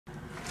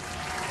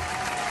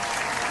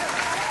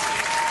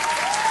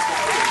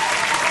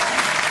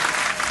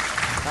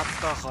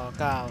ก็ขอ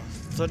กล่าว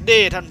สวัสดี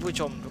ท่านผู้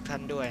ชมทุกท่า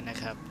นด้วยนะ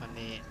ครับวัน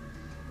นี้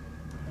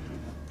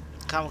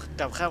ค่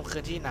ำคื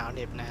นที่หนาวเห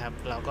น็บนะครับ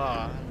เราก็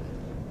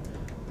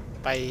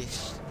ไป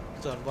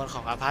ส่วนบนข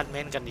องอพาร์ตเม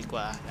นต์กันดีก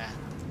ว่านะ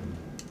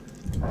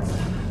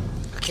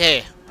โอเค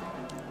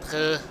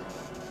คือ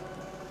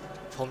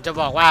ผมจะ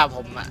บอกว่าผ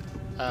ม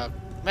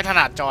ไม่ถ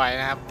นัดจอย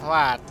นะครับเพราะ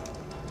ว่า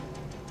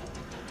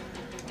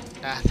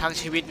ทั้ง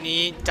ชีวิตนี้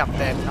จับแ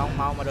ต่น้องเ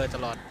มาส์มาโดยต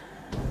ลอด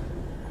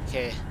โอเค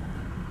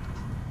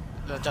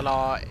เราจะรอ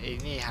ไอ้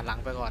นี่หันหลัง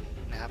ไปก่อน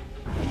นะครับ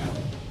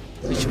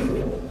ไปชุบ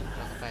เ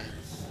ราเข้าไป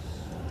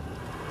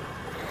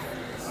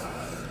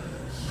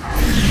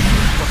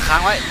กดค้า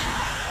งไว้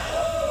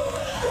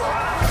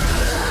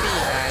นี่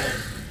ไง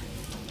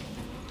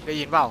ได้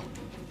ยินเปล่า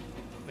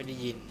ไม่ได้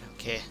ยินโอ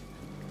เค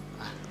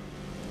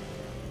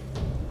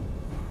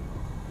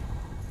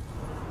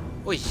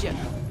อุ้ยเชี่ย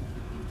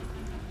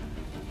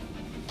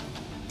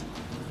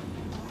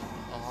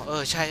อ๋อ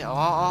ใช่อ๋อ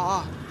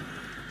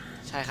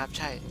ใช่ครับ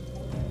ใช่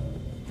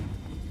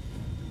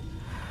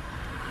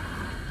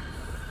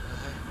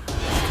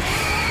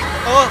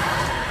โอ้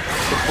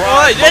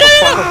ย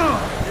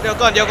เดี๋ยว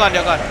ก่อนเ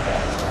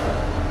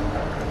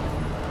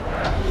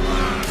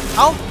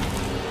อ้า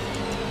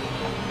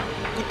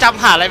กูจ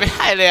ำหาอะไรไม่ไ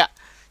ด้เลยอะ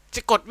จ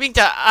ะกดวิ่ง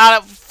จะ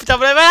จำ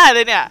อะไรไม่ได้เล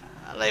ยเนี่ย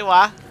อะไรว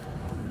ะ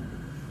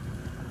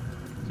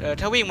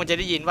ถ้าวิ่งมันจะ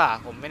ได้ยินป่ะ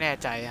ผมไม่แน่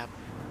ใจครับ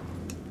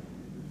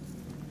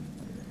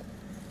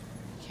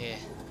โอเค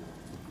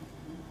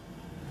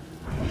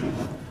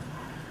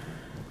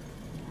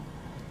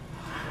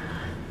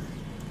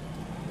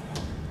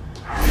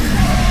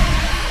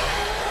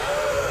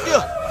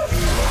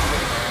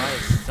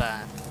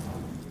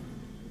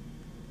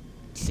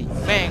สิ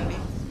แม่ง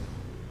นี่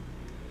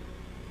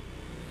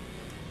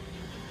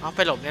เอาไป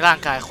หลบในร่าง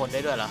กายคนได้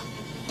ด้วยเหรอ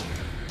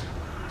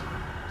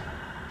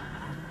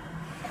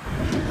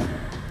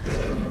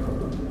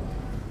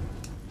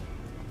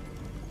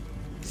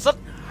สัต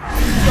ว์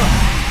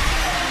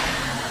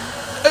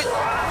เอ้ย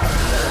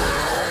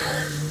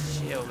เ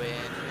ชี่ยวเว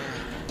น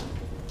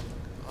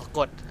ก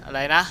ดอะไร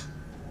นะ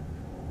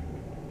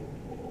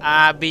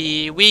RB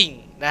วิ่ง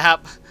นะครับ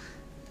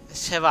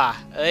ใช่ป่ะ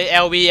เอ้ย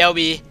LB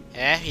แหม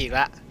ผิด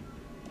ละ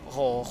โอ้โห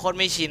โคตร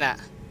ไม่ชินอ่ะ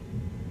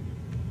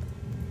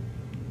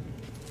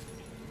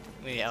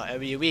นี่เอา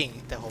LB วิ่ง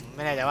แต่ผมไ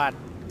ม่แน่ใจว่า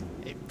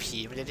ไอ้ผี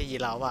มันจะได้ยิ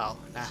นเราเปล่า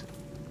นะ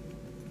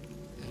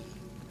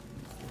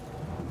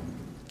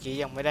กี้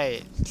ยังไม่ได้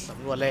ส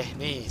ำรวจเลย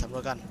นี่สำร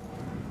วจกัน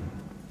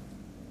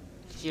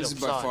ที่หลบซ่อน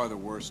This is by far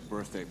the worst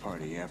birthday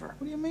party ever.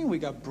 What do you mean? We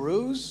got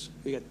brews,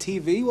 we got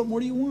TV. What more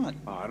do you want?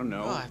 I don't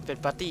know. เป็น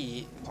ปาร์ตี้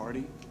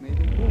Party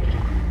maybe.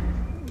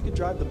 We could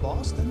drive to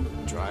Boston.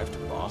 Drive to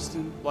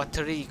Boston.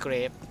 Watery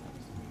Grape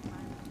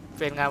เ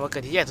ป็นงานวันเกิ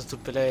ดที่ใหญ่สุด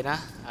ๆไปเลยนะ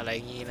อะไร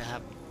งี้นะครั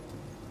บ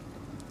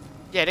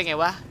ใหญ่ได้ไง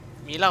วะ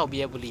มีเหล้าเบี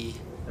ยร์บุหรี่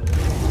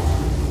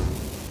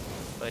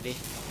เปิดดิ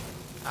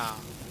อ้าว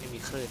ไม่มี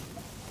คลื่น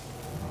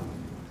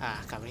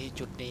กลับมาที่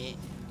จุดนี้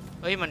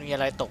เฮ้ยมันมีอะ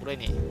ไรตกด้วย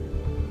นี่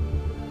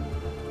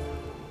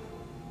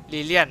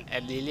ลิเลียนแอ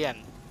นลิเลียน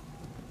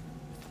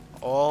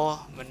โอ้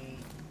มัน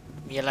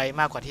มีอะไร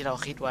มากกว่าที่เรา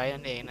คิดไว้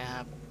นั่นเองนะค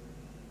รับ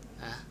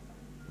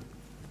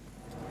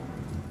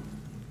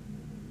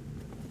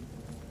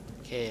โอ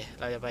เค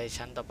เราจะไป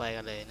ชั้นต่อไป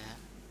กันเลยนะฮะ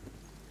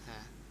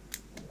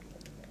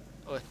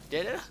โอ้ยเดี๋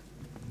ยว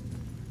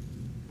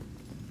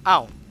อ้า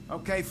ว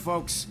Okay,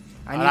 folks.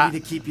 I need you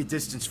to keep your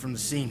distance from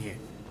the scene here.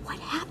 What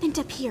happened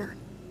up here?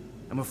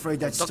 I'm afraid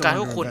that's ต้อง still การใ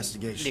ห้ under คุณ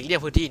investigation. หลีกเลี่ยง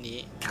พื้นที่นี้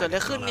เกิดอะไร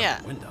ขึ้นเนี่ย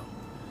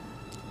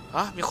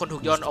มีคนถู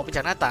กโยนออกไปจ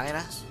ากหน้าต่างเลย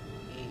นะ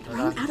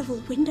Thrown out of a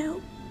window?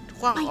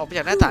 คว้างออกไปจ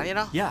ากหน้าต่างนี่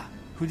เนาะ Yeah,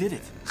 who did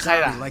it? ใคร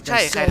ล่ะใช่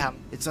ใครท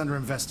ำ It's under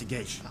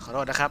investigation. ขอโท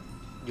ษนะครับ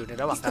อยู่ใน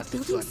ระหว่าง Is การ the สื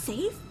บสวน building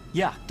safe?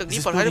 Yeah. ตึกนี้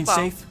ปลอดภัยหรือเปล่า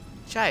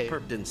ใช่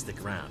Perp didn't stick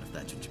around, if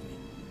that's what you mean.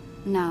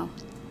 No.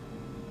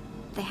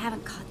 They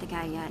haven't caught the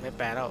guy yet. ไม่แ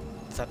ปลแล้ว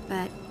สัตว์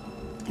But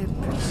they're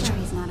pretty sure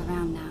he's not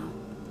around now.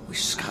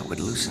 Wish Scott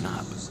would loosen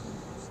up.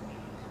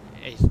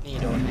 ไอ้นี่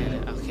โดนแน่เล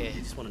ยโอเค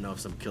I just want to know if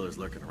some killer's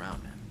lurking around,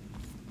 man.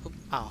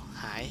 อ้าว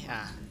หาย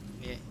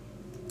นี่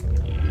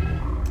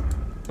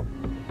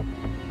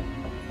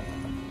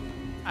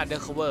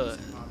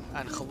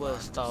Uncover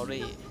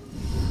Story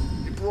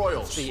Hey,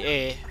 Broyles. 4A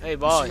เฮ้ย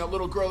บอย See that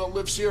little girl that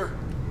lives here?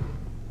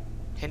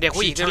 เห็นเด็ก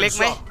ผู้หญิงตัวเล็ก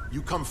ไหม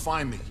You come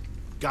find me.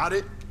 Got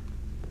it?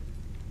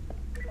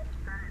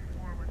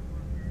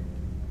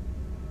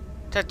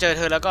 ถ้าเจอเ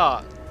ธอแล้วก็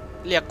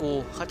เรียกกู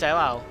เข้าใจเ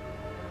ปล่า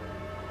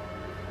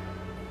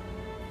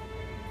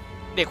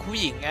เด็กผู้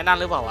หญิงนั่น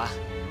หรือเปล่าวะ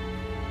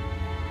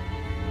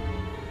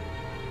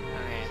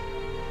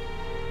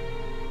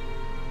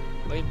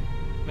เฮ้ย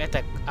แม้แต่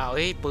เ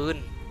ฮ้ยปืน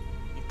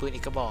มีปืนอี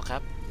กกระบอกครั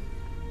บ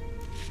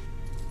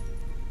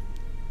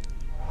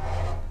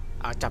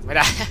จับไม่ไ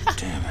ด้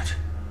Damn it.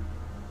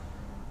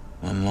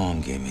 My mom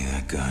gave me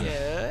that gun. เ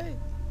ย้ย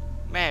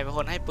แม่เป็นค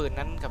นให้ปืน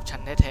นั้นกับฉั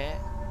นแท้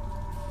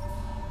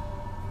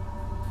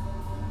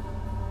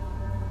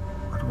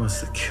What was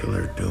the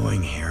killer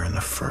doing here in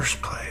the first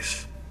place?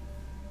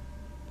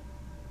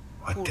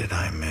 What did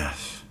I miss?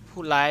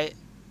 ผู้ร้าย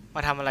ม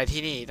าทำอะไร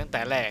ที่นี่ตั้งแ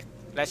ต่แรก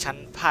และฉัน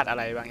พลาดอะ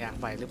ไรบางอย่าง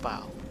ไปหรือเปล่า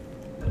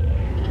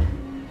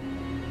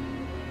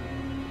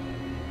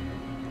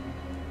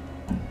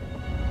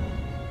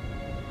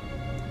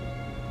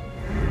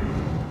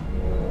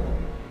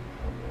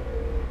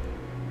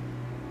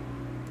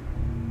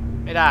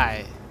ไม่ได้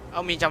เอ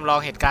ามีจำลอง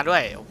เหตุการณ์ด้ว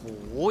ยโอ้โห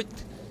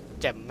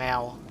แจ่มแม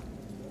ว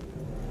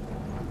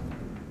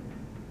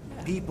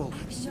People,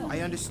 I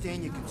understand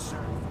your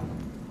concern.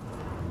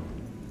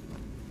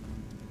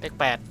 เลข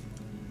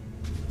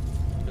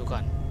 8ดูก่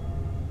อน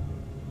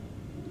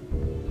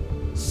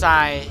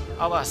Sign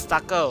of a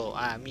struggle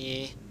มี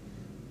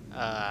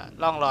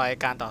ร่องรอย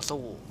การต่อ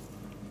สู้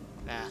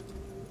นะ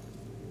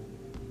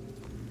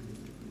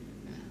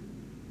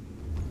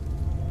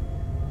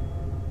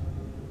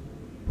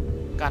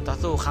การต่อ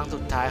สู้ครั้งสุ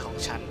ดท้ายของ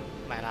ฉัน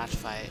My last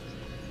fight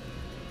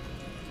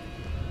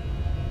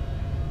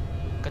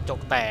กระจ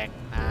กแตก3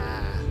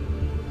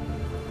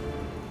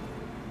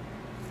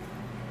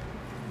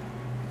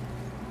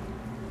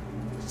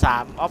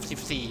 of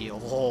 14โ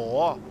อ้โห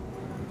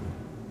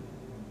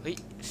เฮ้ย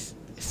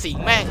สิง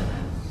แม่ง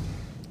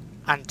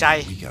อ่านใจ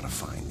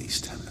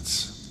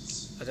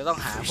เราจะต้อง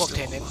หาพวกเท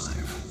นเนนต์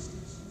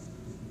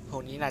พว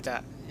กนี้น่าจะ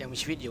ยังมี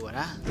ชีวิตอยู่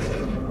นะ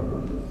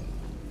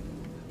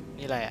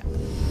นี่อะไรอ่ะ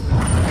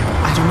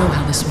I don't know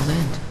how this will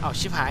end. เอา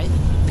ชิบหาย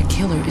The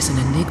killer is an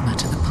enigma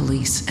to the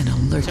police and a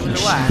lurking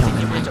shadow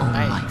in my own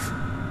life.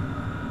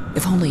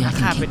 If only I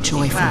can keep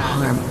Joy from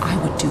harm, I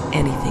would do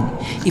anything,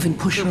 even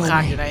push her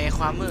away,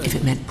 if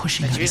it meant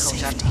pushing her to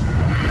safety.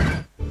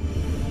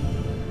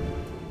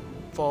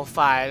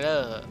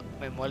 Profiler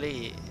Memory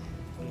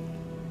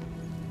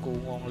กู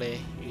งงเลย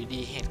อยู่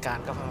ดีเหตุการ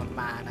ณ์ก็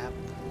มานะครับ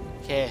โอ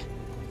เค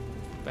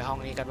ไปห้อง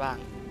นี้กันบ้าง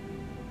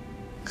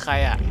ใคร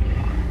อ่ะ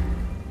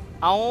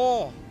เอา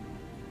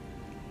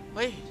เ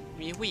ฮ้ย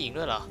มีผู้หญิง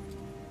ด้วยเหรอ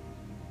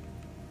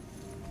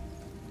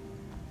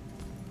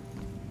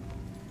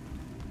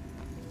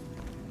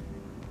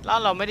แล้ว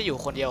เราไม่ได้อยู่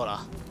คนเดียวเหรอ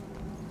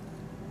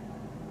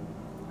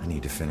I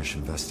need to finish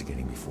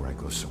investigating before I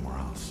go somewhere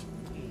else.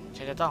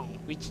 ฉันจะต้อง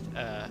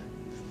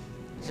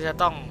ฉันจะ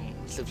ต้อง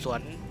สืบสวน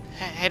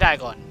ให้ได้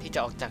ก่อนที่จะ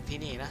ออกจากที่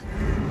นี่นะ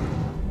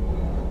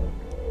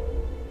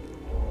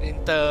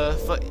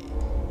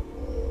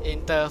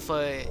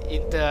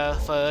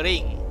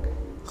interfering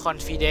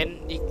confident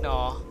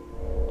ignore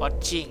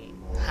watching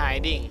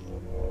hiding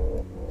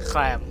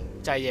clam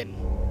ใจเย็น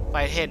ไป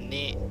เท่น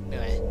นี่เห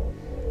นื่อย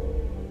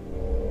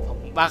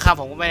บางคำ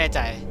ผมก็ไม่แน่ใจ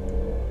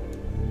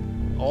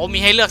โอ้มี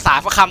ให้เลือก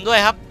3 คำด้วย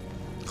ครับ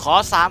ขอ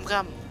3 ค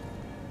ำ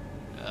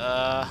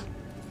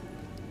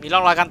มีร่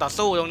องรอยการต่อ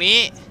สู้ตรงนี้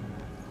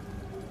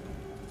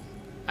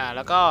แ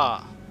ล้วก็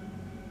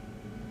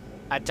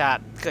อาจจะ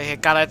เกิดเห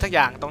ตุการณ์อะไรสักอ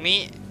ย่างตรงนี้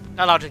แ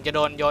ล้วเราถึงจะโด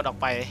นโยนออก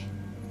ไป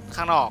ข้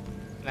างนอก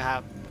นะครั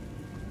บ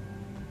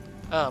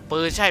ปื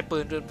นใช่ปื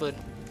น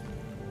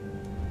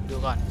ดู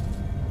ก่อน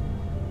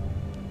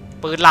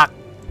ปืนหลัก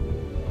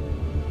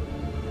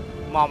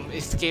มอม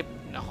อิสกิป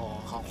โอ้โห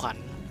ของขวัญ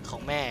ขอ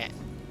งแม่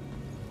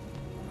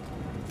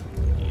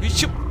วิ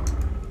ชุบ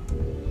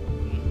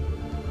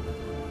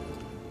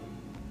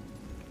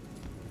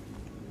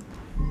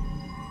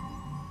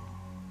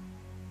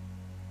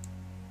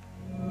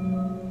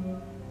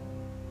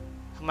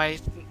ทำ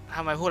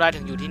ไมผู้ร้าย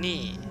ถึงอยู่ที่นี่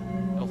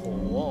โอ้โห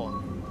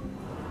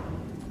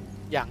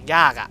อย่างย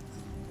ากอ่ะ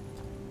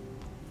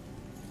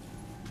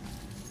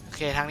โอเ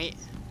คทางนี้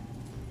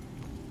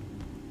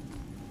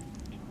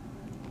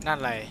นั่น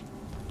อะไร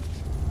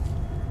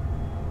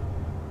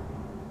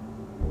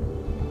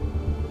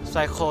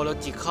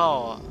psychological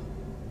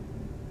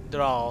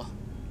draw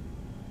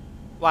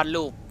วาด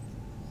รูป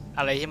อ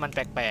ะไรที่มันแ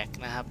ปลก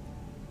ๆนะครับ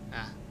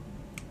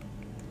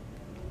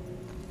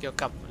เกี่ยว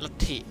กับลัท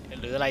ธิ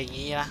หรืออะไรอย่าง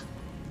นี้นะ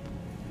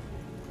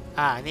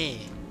นี่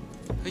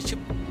เฮ้ยชุบ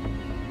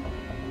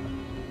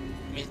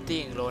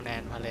meeting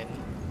Ronan Parent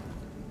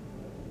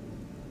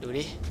ดู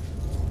ดิ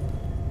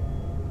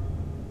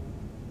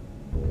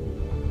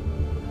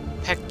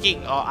packing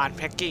or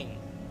unpacking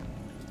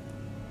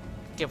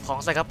เก็บของ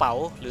ใส่กระเป๋า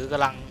หรือก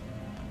ำ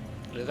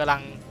ลั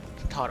ง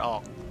ถอดออ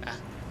กนะ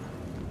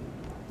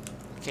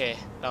โอเค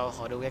เราข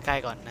อดูใกล้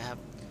ๆก่อนนะครับ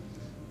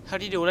เท่า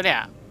ที่ดูแล้วเนี่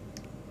ย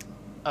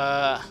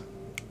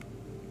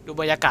ดู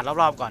บรรยากาศร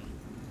อบๆก่อน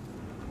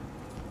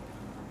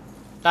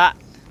และ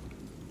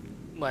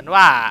เหมือน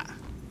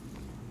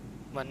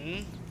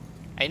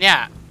ไอเนี่ย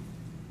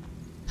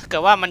ถ้าเกิ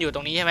ดว่ามันอยู่ต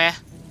รงนี้ใช่ไหม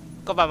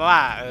ก็แปลว่า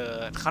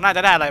เขาน่าจ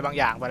ะได้อะไรบาง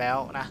อย่างไปแล้ว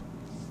นะ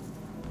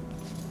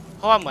เพ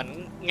ราะว่าเหมือน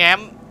แ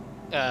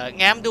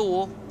ง้มดู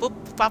ปุ๊บ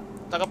ปั๊บ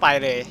แล้วก็ไป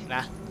เลยน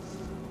ะ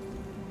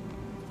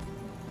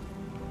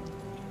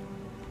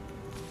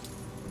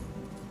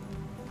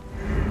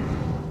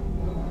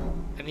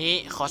อันนี้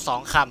ขอ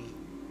2 ค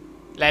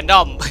ำ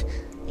random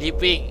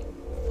living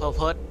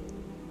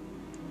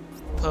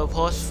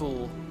purposeful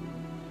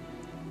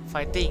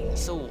fighting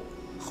สู้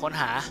ค้น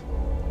หา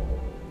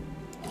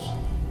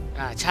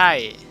ใช่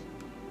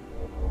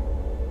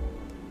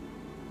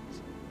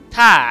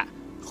ถ้า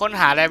ค้น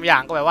หาอะไรบางอย่า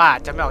งก็แปลว่า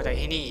จะไม่ออกจาก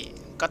ที่นี่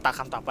ก็ตัด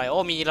คำตอบไปโอ้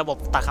มีระบบ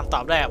ตัดคำตอ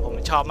บได้ผม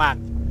ชอบมาก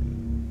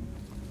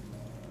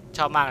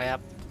เลยครั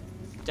บ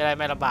จะได้ไ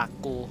ม่ลำบาก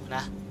กูน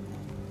ะ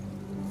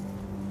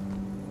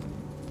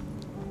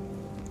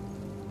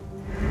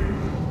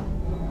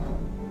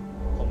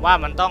ผมว่า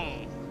มันต้อง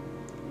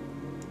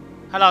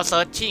ถ้าเราเซิ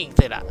ร์ชชิ่งเ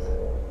สร็จอะ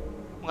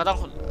มันก็ต้อง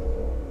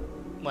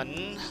เหมือน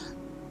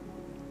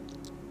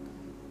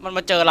มันม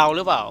าเจอเราห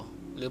รือเปล่า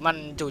หรือมัน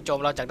จู่โจม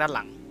เราจากด้านห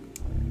ลัง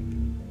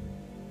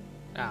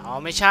อ๋อ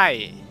ไม่ใช่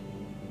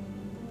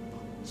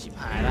ชิบ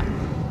หายละ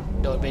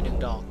โดนไป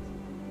1 ดอก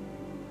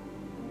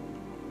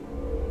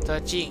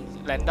searching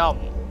random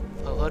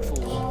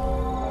purposeful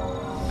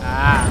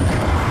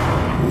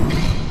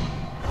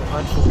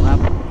purposeful ครับ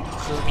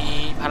คือมี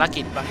ภาร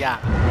กิจบางอย่าง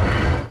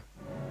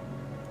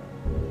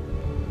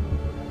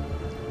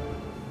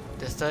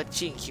the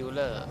searching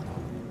killer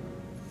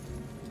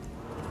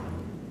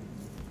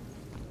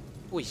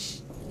อุ้ย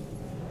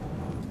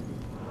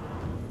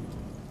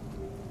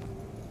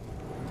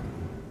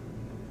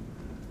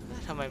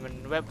ทำไมมัน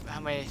แวบท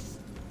ำไ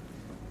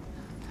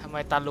ม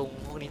ตาลุง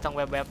พวกนี้ต้องแ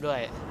วบๆด้วย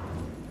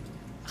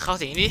เข้า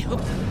สิ่งนี้ปุ๊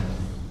บ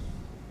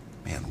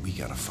Man, we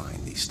gotta find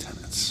these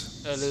tenants.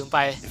 ลืมไป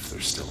If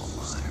they're still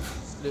alive.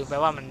 ลืมไป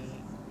ว่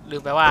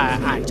า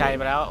อ่านใจไ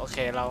ปแล้วโอเค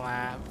เรามา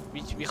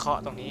วิเคราะ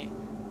ห์ตรงนี้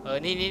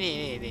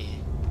นี่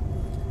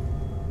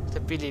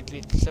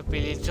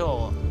spiritual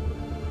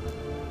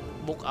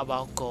book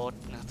about ghost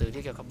หนังสือ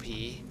ที่เกี่ยวกับผี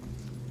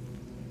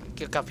เ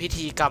กี่ยวกับพิ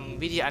ธีกรรม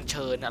พิธีอัญเ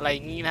ชิญอะไรอ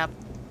ย่างนี้นะครับ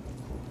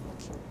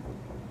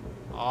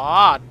อ๋อ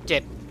7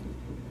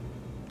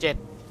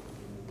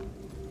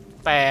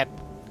 8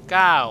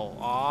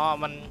 9อ๋อ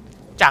มัน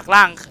จาก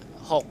ล่าง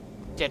6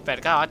 7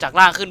 8 9จาก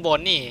ล่างขึ้นบน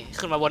นี่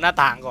ขึ้นมาบนหน้า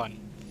ต่างก่อน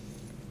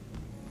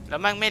แล้ว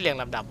แม่งไม่เรียง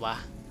ลำดับวะ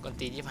กวน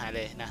ตีนยิบหายเ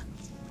ลยนะ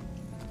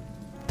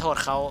โทษ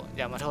เขาอ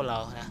ย่ามาโทษเรา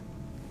นะ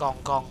ก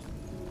อง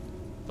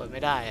เปิดไ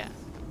ม่ได้อ่ะ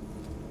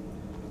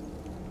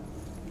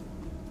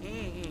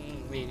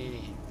นี่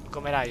ก็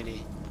ไม่ได้อยู่ดี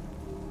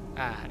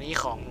นี่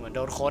ของเหมือนโด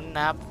นค้นน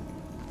ะครับ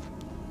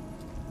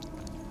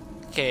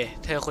โอเค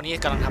เธอคนนี้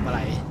กำลังทำอะไร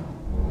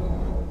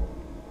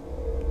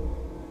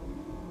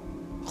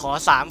ขอ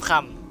3 ค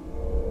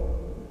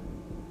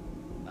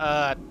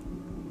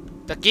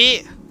ำตะกี้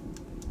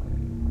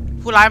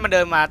ผู้ร้ายมันเ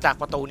ดินมาจาก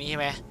ประตูนี้ใช่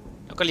ไหม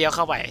แล้วก็เลี้ยวเ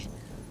ข้าไป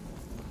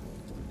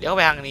ท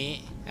างนี้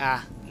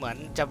เหมือ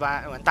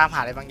นตามหา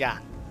อะไรบางอย่าง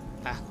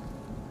นะ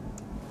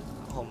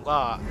ผมก็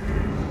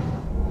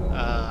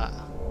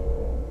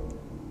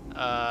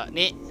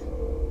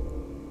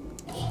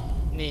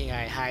นี่ไง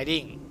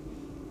hiding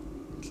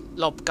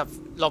ห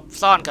ลบ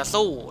ซ่อนกับ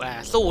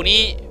สู้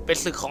นี้เป็น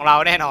ศึกของเรา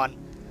แน่นอน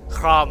ค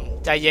รอม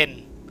ใจเย็น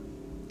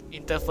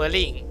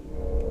interfering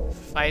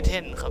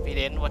frighten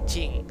confident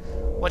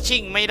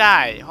watching ไม่ได้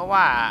เพราะ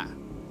ว่า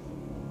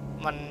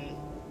มั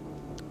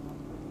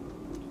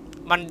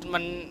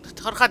น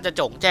ค่อนข้างจะ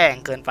จงแจ้ง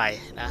เกินไป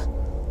นะ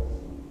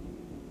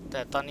แต่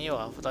ตอนนี้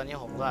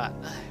ผมก็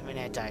ไม่แ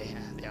น่ใจ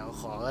เดี๋ยว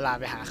ขอเวลา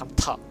ไปหาค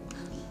ำตอบ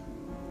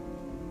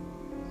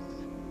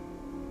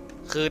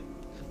คือ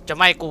จะ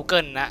ไม่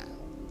Google นะ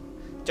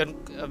จ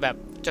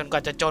นกว่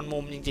าจะจนมุ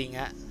มจริงๆ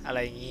ฮะอะไร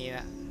อย่างนี้น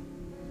ะ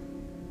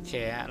โอเค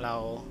เร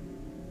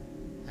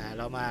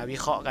ามาวิ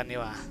เคราะห์กันดี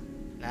กว่า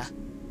นะ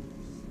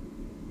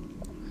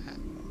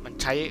มัน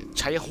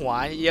ใช้หัว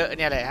เยอะเ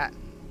นี่ยแหละฮะ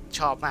ช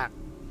อบมาก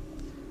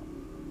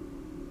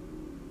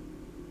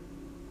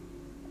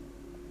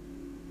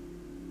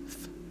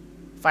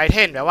ไฟเท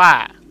นแปลว่า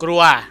กลั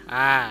ว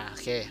โอ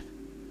เค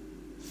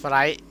ไฟ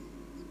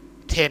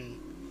เทน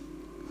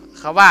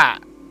คำว่า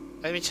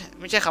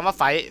ไม่ใช่คำว่า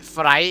ไฟ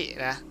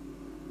นะ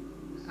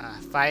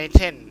ไฟเท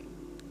น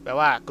แปล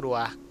ว่ากลัว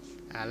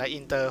แล้วอิ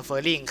นเตอร์เฟอ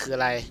ร์ลิงคืออ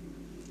ะไร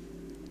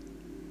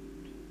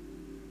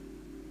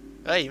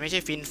ไม่ใช่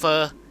ฟินเฟอ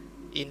ร์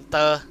อินเต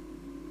อร์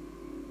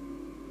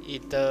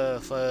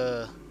เฟอ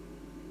ร์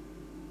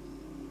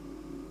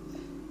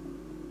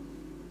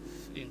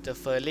อินเตอร์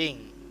เฟอร์ลิง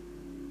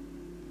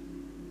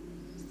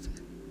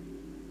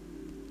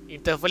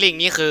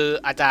นี่คือ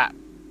อาจจะ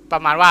ปร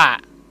ะมาณว่า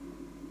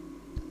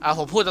ผ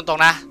มพูดตรง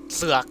ๆนะเ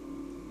สือก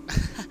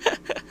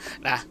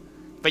นะ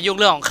ไปยุ่ง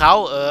เรื่องของเขา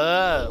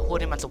พูด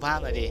ให้มันสุภาพ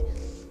หน่อยดิ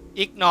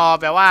ignore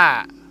แปลว่า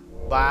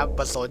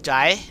บ่สนใจ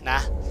นะ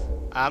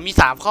มี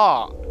3 ข้อ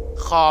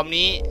คอม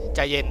นี้ใจ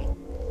เย็น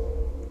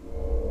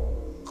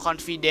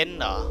confident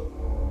เหรอ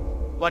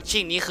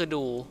watching นี้คือ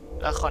ดู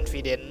แล้ว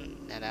confident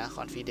เนี่ยนะ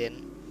confident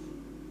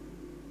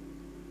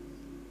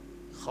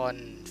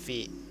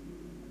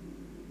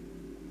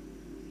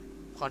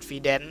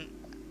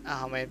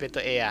ทำไมเป็นตั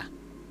ว A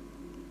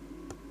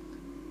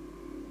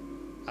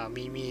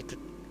มี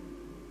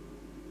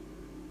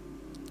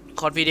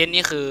confident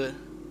นี่คือ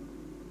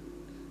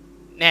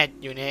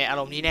อยู่ในอา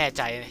รมณ์ที่แน่ใ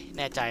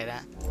จน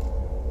ะ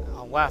ผ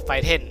มว่าไฟ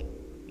เทน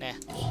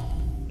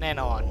แน่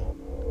นอน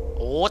โ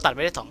อ้ตัดไป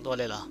ได้2 ตัว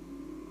เลยเหรอ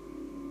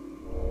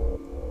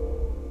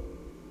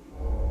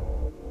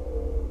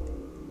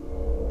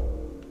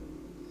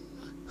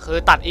คือ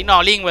ตัด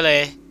ignoring ไปเล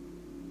ย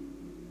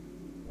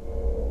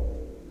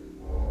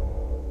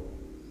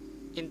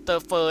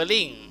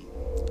interfering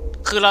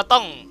คือเราต้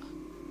อง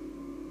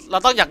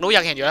อยากรู้อย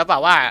ากเห็นอยู่แล้วเปล่า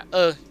ว่า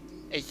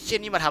ไอ้เช่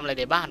นนี้มาทำอะไร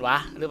ในบ้านวะ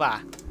หรือเปล่า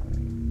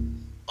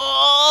โอ้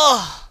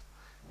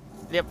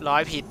เรียบร้อ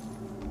ยผิด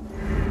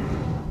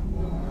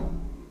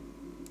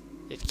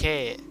เค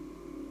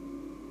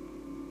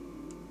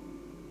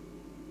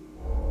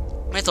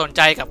ไม่สนใ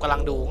จกับกำลั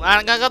งดู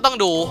งั้นก็ต้อง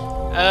ดู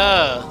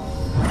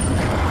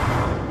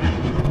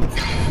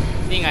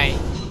นี่ไง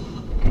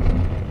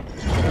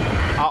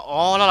อ๋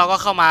อแล้วเราก็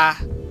เข้ามา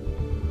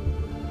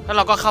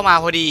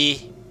พอดี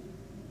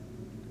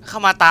เข้า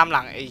มาตามห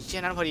ลังไอ้เช่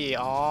นนั้นพอดี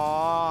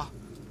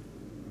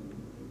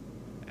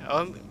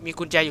มี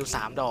กุญแจอยู่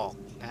3 ดอก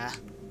นะ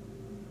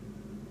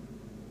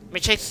ไ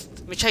ม่ใ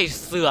ช่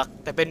เสือก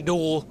แต่เป็นดู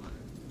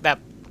แบบ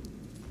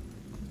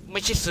ไ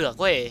ม่ใช่เสือก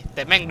เว้ยแ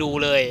ต่แม่งดู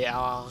เลย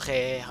โอเค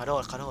ขอโ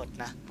ทษ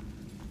นะ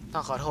ต้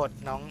องขอโทษ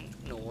น้อง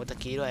หนูตะ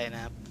กี้ด้วยน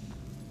ะครับ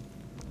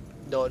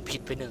โดนผิ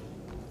ดไป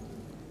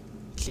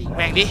1สิงแ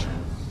ม่งดิ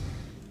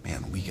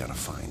Man, we gotta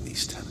find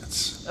these tenants.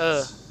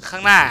 ข้า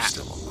งหน้า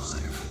Still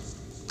alive.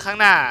 ข้าง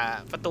หน้า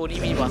ประตูนี้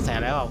มีเบาะแส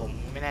แล้วผม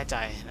ไม่แน่ใจ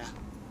นะ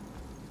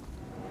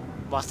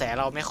เบาะแส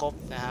เราไม่ครบ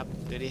นะครับ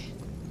ดูดิ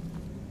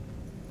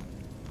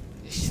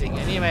สิ่ง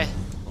นี้ไหม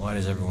Why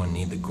does everyone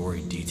need the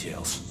gory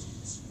details?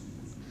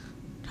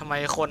 ทำไม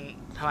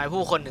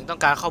ผู้คนถึงต้อ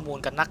งการข้อมูล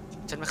กันนัก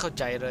ฉันไม่เข้า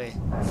ใจเลย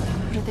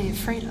What are they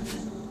afraid of?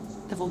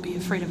 That we'll be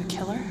afraid of a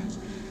killer?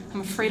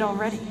 I'm afraid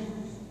already.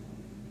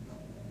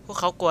 พวก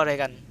เขากลัวอะไร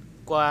กัน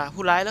กลัว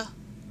ผู้ร้ายเหรอ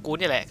กู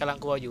นี่แหละกำลัง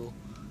กลัวอยู่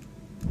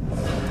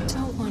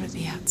Don't want to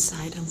be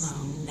outside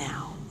alone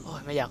now. โอ้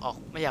ยไม่อยากอ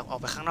อก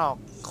ไปข้างนอก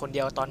คนเดี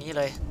ยวตอนนี้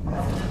เลย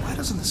Why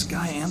doesn't this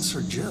guy answer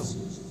Jill?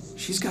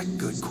 She's got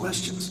good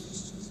questions.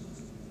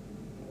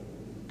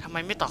 ทำไม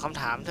ไม่ตอบค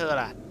ำถามเธอ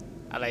ล่ะ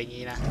อะไรอย่าง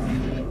งี้นะ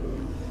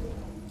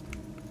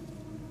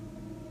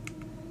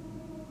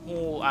Who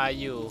are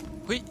you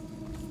เฮ้ย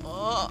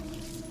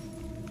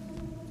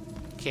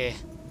โอเค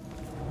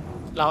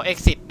เรา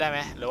exit ได้ไหม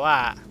หรือว่า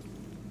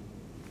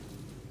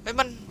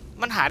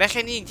มันหาได้แ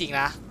ค่นี้จริงๆ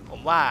นะผ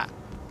มว่า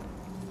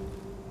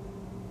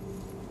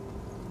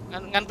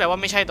งั้นแปลว่า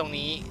ไม่ใช่ตรง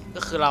นี้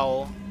ก็คือเรา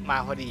มา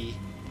พอดี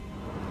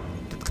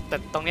แต่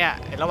ตรงเนี้ย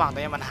ระหว่างตร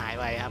งนี้มันหาย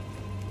ไปครับ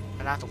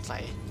มันน่าสงสั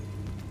ย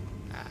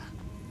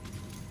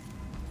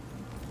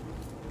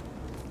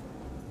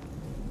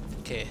โอ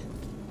เค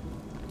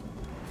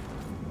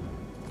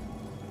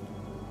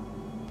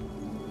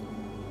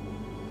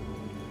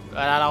เว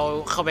ลาเรา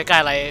เข้าไปใกล้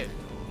อะไร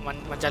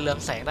มันจะเรือง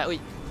แสงได้อุ้ย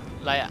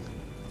อะไรอ่ะ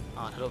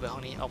ทะลุไปห้อ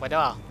งนี้ออกไปได้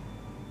เปล่า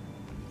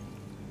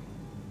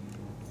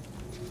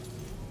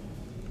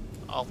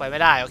ออกไปไม่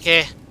ได้โอเค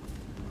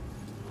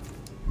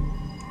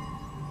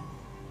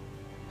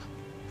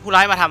ผู้ร้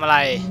ายมาทำอะไร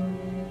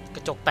กร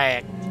ะจกแต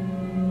ก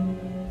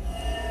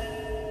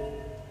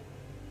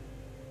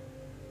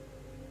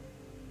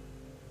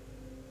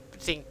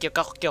สิ่งเ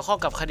กี่ยวข้อง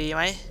กับคดีไ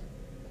หม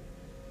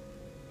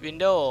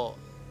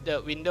the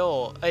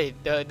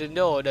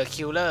window the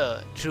killer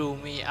threw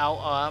me out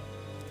of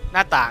หน้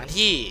าต่าง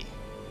ที่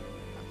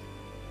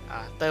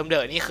เติมเด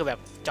อนี่คือแบบ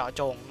เจาะ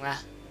จงนะ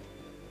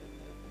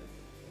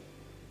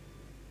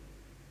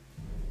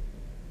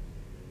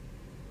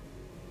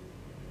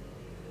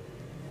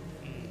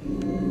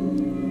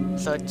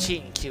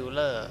searching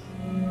killer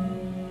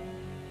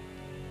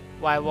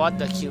why was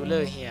the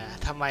killer here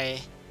ทำไม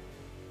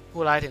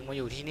ผู้ร้ายถึงมาอ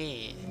ยู่ที่นี่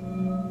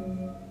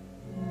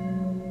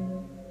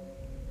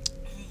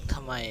ท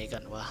ำไมกั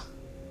นวะ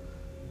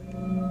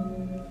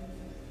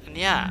อันเ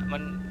นี้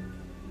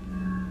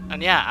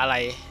ยอะไร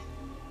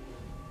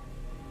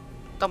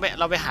ต้องไป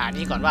เราไปหา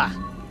นี่ก่อนว่า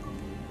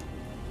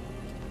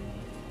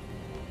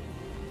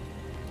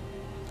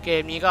เก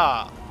มนี้ก็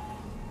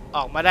อ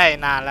อกมาได้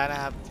นานแล้วน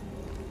ะครับ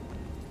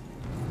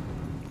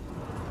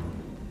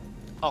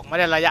ออกมา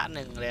ได้ระยะห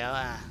นึ่งแล้ว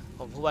ผ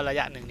มพูดว่าระ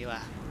ยะหนึ่งดีกว่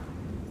า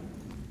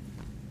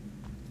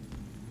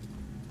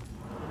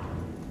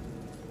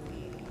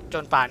จ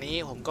นป่านนี้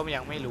ผมก็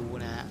ยังไม่รู้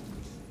นะฮะ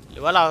หรื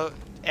อว่าเรา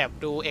แอบ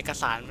ดูเอก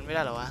สารมันไม่ไ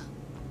ด้หรอวะ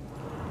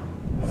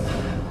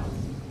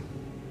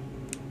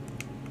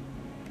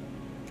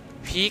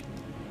พี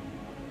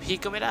ค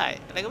ก็ไม่ได้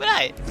อะไรก็ไม่ได้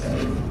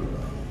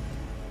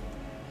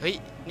เฮ้ย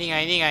นี่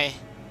ไง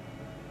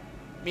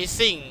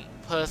missing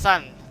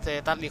person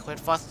status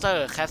request foster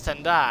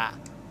Cassandra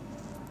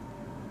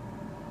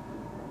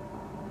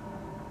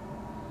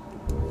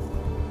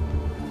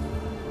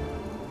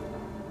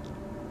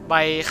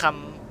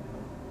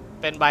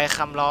เป็นใบค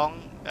ำร้อง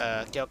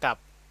เกี่ยวกับ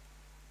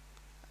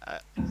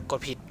กด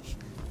ผิด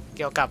เ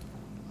กี่ยวกับ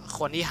ค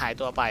นที่หาย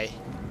ตัวไป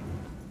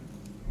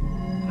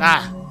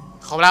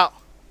ครบแล้ว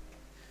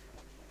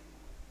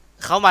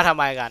เขามาทำ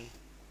ไมกัน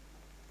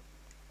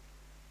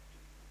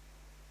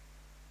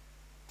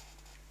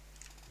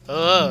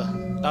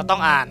เราต้อ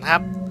งอ่านครั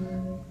บ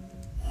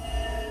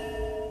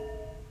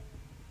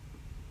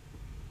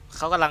เข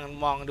ากำลัง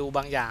มองดูบ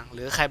างอย่างห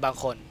รือใครบาง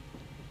คน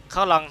เข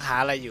ากำลังหา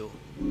อะไรอยู่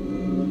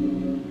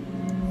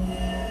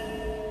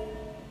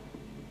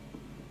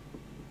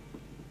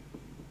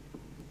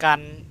กา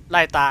รไ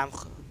ล่ตาม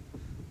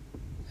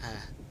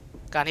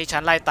การที่ฉั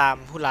นไล่ตาม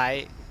ผู้ร้าย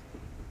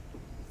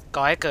ก่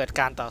อให้เกิด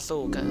การต่อสู้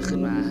ขึ้น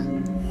มา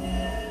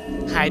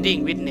hiding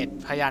witness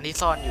พยานที่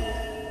ซ่อนอยู่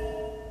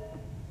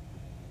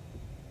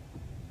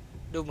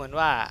ดูเหมือน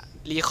ว่า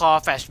รีคอ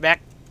ร์แฟลชแบ็ก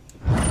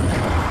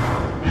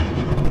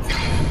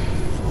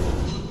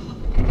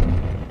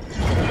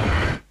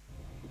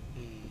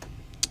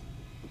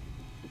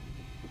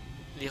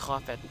รีคอ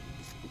ร์แฟลช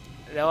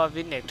แล้วว่า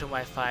witness to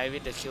my fight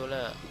with the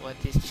killer what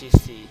did she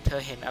see เธ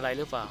อเห็นอะไรห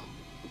รือเปล่า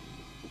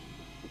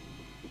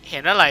เห็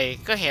นอะไร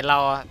ก็เห็นเรา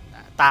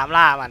ตาม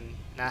ล่ามัน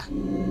นะ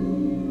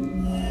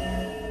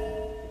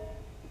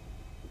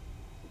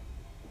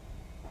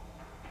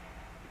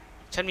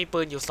ฉันมีปื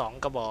นอยู่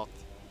2 กระบอก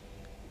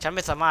ฉันไ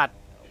ม่สามารถ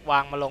วา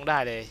งมันลงได้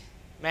เลย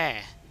แม่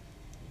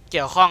เ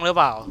กี่ยวข้องหรือเ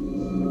ปล่า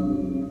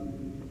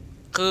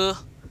คือ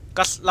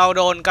เราโ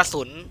ดนกระ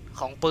สุน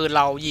ของปืนเ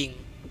รายิง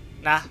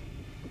นะ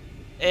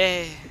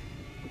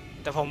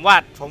แต่ผม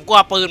กลัว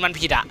ปืนมัน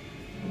ผิดอ่ะ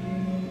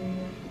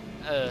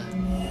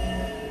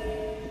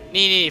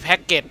นี่แพ็ก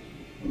เกจ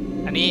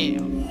อันนี้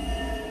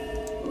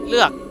เลื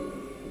อก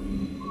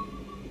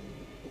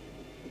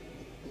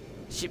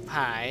ชิบห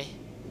าย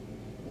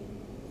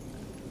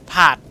พ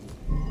ลาด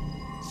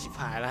ชิบ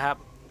หายแล้วครับ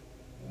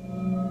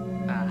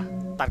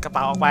ตัดกระเป๋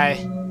าออกไป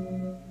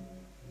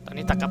ตอน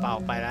นี้ตัดกระเป๋าอ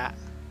อกไปแล้ว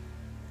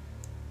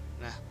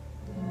นะ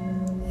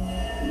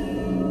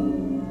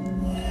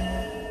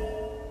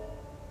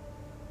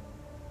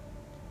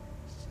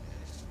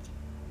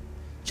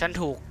ฉัน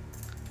ถูก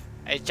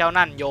ไอ้เจ้า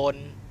นั่นโย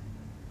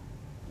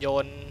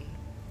น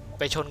ไ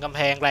ปชนกำแพ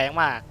งแรง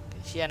มาก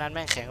เชี่ยนั้นแ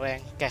ม่งแข็ง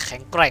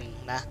แกร่ง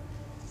นะ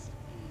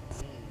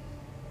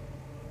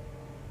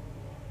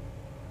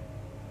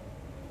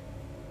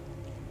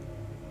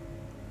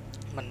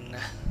มัน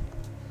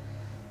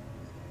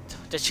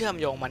จะเชื่อม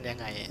โยงมันยัง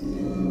ไง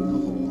โอ้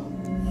โห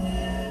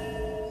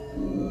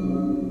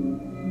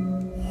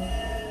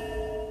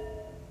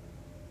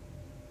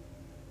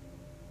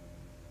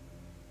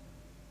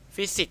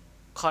ฟิสิกส์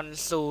คอน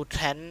ซูลแท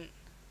น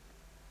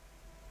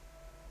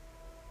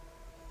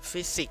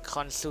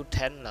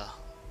ต์เหรอ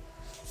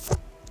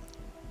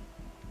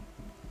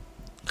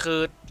คื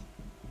อ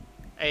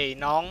ไอ้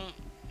น้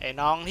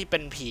องที่เป็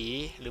นผี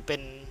หรือเป็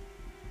น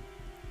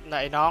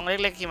ไอ้น้องเ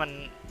ล็กๆที่มัน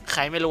ใค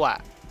รไม่รู้อ่ะ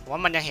ผมว่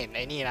ามันยังเห็นไ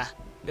อ้นี่นะ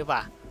หรือเปล่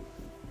า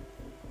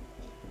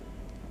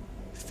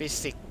ฟิ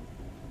สิกส์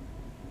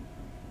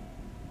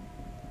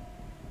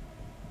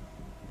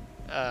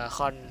ค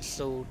อน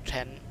ซูลแท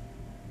นต์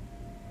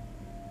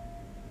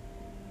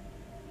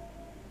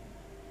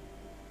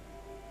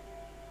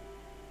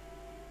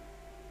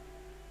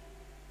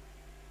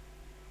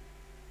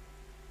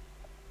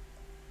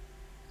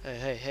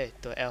เฮ้ย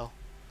ตัว L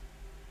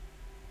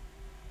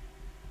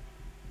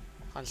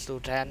คอนซูล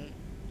แทนต์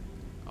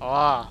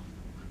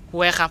ผู้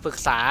ให้คำปรึก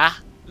ษา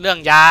เรื่อง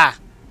ยา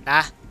น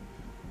ะ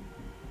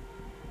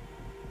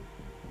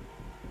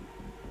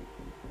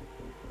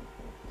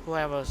ผู้ใ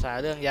ห้คำปรึกษา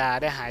เรื่องยา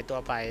ได้หายตัว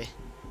ไป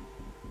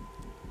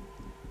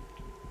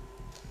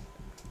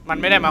มัน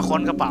ไม่ได้มาค้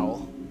นกระเป๋า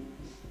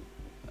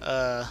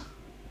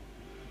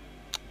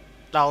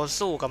เรา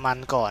สู้กับมัน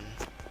ก่อน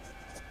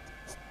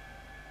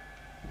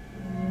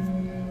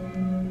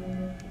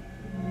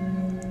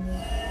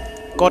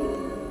กด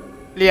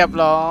เรียบ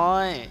ร้อ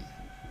ย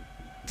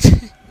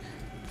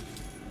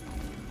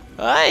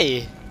เฮ้ย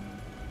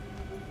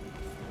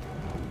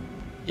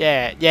แย่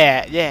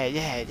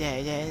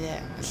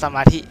สม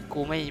าธิกู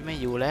ไม่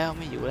อยู่แล้ว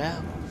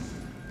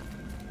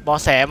เบาะ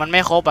แสมันไ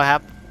ม่ครบอะครั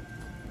บ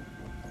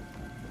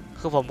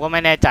คือผมก็ไม่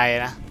แน่ใจ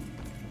นะ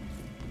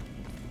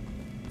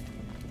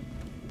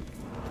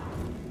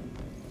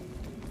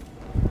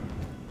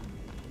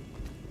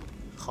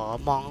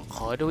ข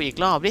อดูอีก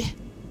รอบดิ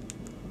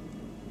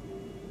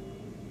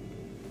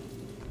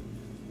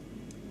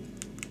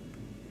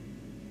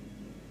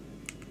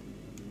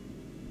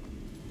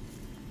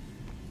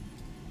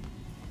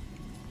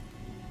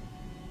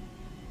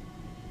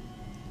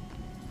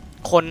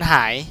คนห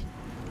าย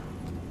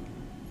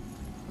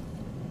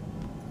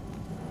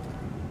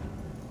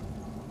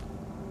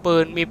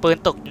มีปืน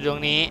ตกอยู่ตร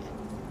งนี้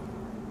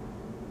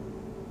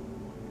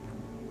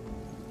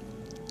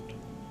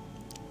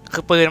คื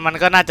อปืนมัน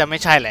ก็น่าจะไม่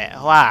ใช่แหละเพ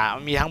ราะว่ามั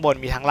นมีทั้งบน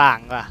มีทั้งล่าง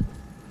ก็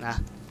นะ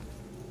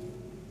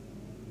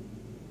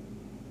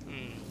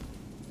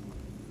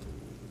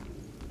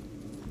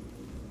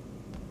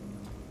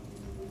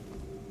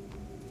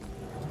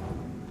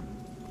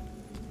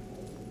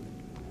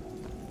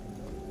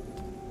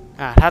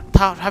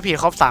ถ้าผิด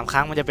ครบ3 ค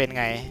รั้งมันจะเป็น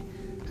ไง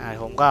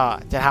ผมก็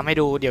จะทำให้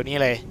ดูเดี๋ยวนี้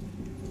เลย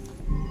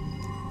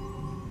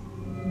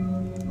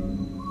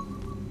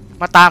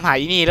มาตามหา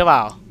อีนี่หรือเปล่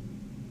า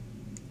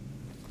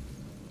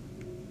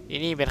อี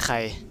นี่เป็นใคร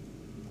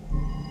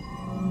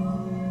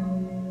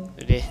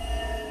ดูดิ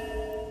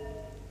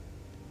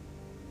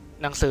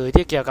หนังสือ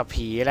ที่เกี่ยวกับ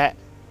ผีและ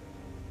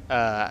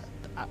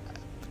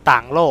ต่า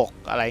งโลก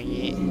อะไรอย่าง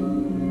นี้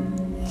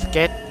สเ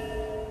ก็ต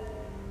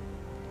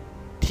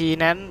ที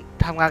นั้น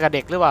ทำงานกับเ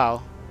ด็กหรือเปล่า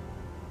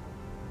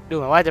ดูเ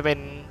หมือนว่าจะเป็น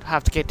ภา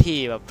พสเก็ตที่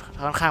แบบ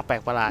ค่อนข้างแปล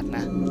กประหลาดน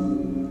ะ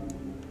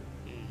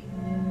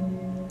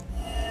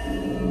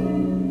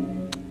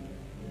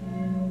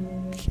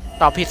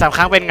ตอบผิด3 ค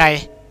รั้งเป็นไง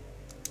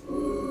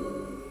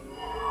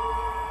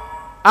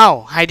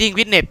hiding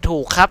witness ถู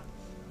กครับ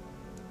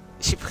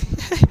ชิบ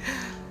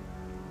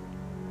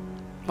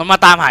มันมา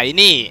ตามหาไอ้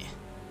นี่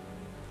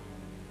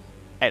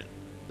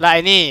แล้วไ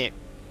อ้นี่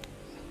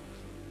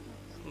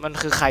มัน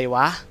คือใครว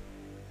ะ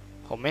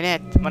ผมไม่แน่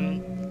มัน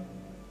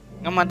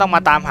งั้นมันต้องม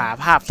าตามหา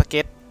ภาพสเ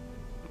ก็ต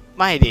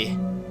ไม่ดิ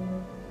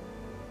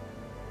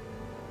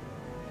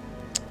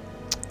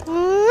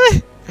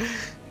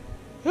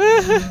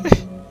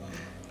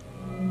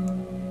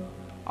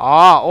อ๋อ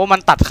โอ้มัน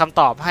ตัดคำ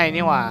ตอบให้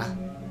นี่หว่า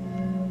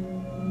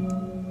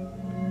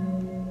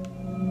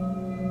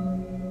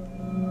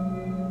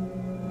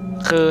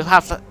คือภา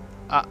พ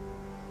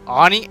อ๋อ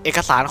นี่เอก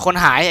สารคน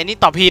หายอันนี้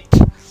ตอบผิด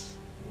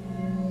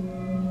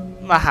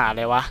มาหาเ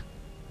ลยวะ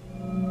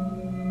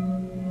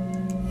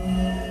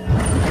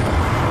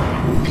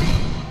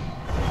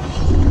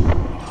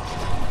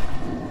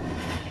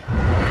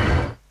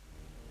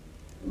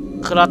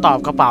คือเราตอบ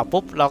กระเป๋า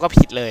ปุ๊บเราก็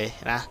ผิดเลย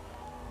นะ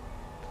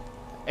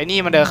ไอ้นี่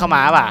มันเดินเข้าม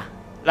าป่ะ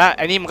แล้วไ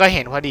อ้นี่มันก็เ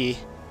ห็นพอดี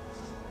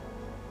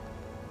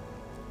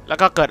แล้ว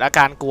ก็เกิดอาก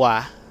ารกลัว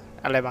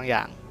อะไรบางอ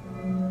ย่าง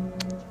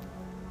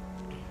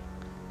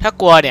ถ้า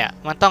กลัวเนี่ย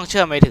มันต้องเ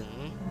ชื่อมไปถึง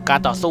การ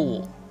ต่อสู้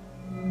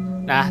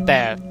นะแต่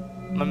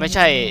มันไม่ใ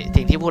ช่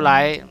สิ่งที่ผู้ร้า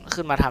ย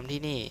ขึ้นมาทำที่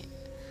นี่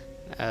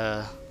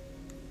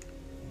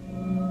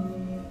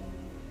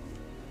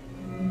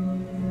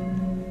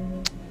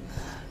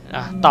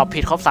ตอบผิ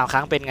ดครบ3 ค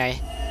รั้งเป็นไง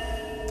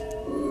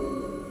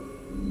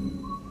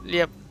เ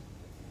รี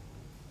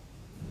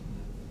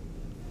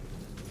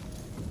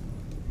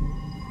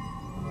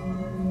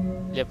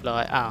ยบร้อ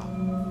ยอ้าว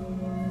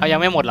เอายัง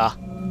ไม่หมดเหรอ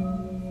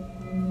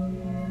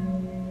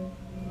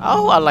เอา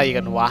อะไร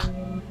กันวะ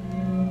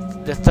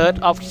The third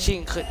option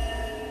คือ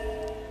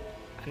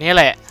อันนี้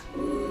แหละ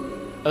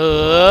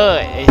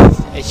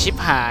ไอชิป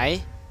หาย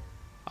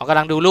กำ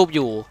ลังดูรูปอ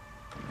ยู่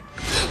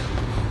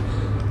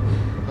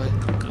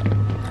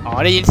อ๋อ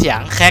ได้ยินเสียง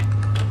แคก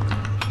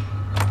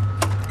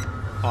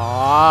อ๋อ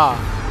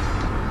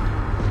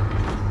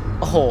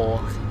โอ้โห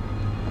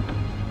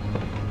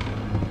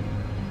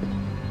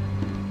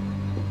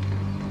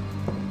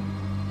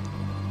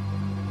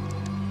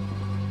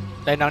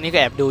แล้วน้องนี่ก็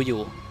แอบดูอ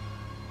ยู่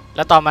แ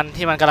ล้วตอนมัน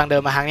ที่มันกำลังเดิ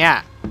นมาทางเนี้ย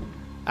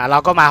เรา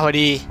ก็มาพอ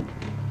ดี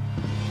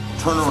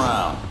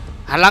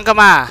หันหลังก็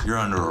มา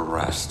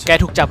แก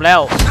ถูกจับแล้ว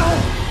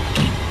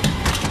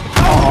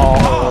โอ้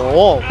โห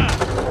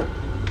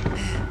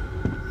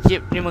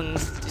นี่มึง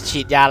ฉี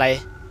ดยาอะไร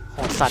โห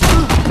ดสัตว์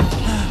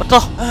ปะโต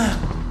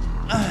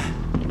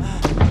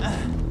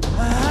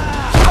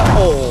โอ้โห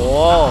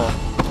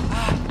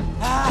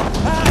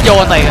โย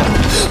นใส่กัน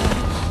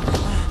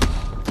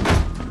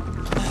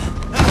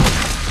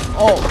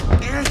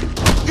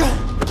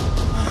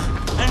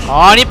อ๋อ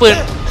นี่ปืน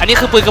อันนี้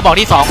คือปืนกระบอก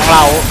ที่2ของเร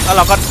าแล้วเ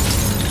ราก็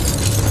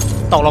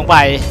ตกลงไป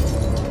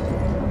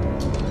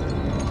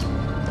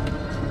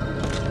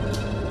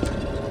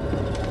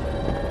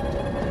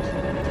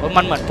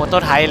มันเหมือนโปรโต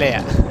ไทป์เลยอ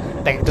ะ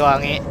แต่งตัวอย่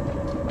างงี้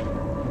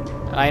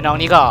ไอ้น้อง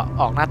นี่ก็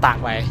ออกหน้าต่าง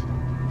ไป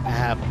นะ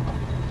ครับ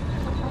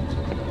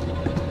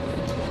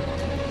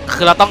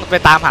คือเราต้องไป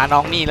ตามหาน้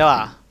องนี่แล้วอ่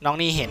ะน้อง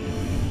นี่เห็น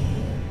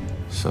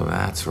So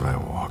that's what I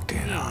walked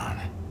in on.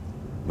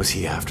 Was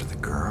he after the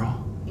girl?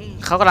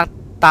 เขากำลัง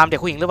ตามเด็ก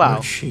ผู้หญิงหรือเปล่า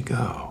Where'd she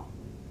go?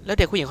 แล้ว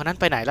เด็กผู้หญิงคนนั้น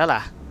ไปไหนแล้วล่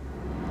ะ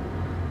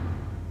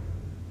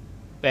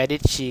Where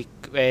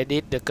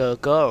did the girl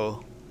go?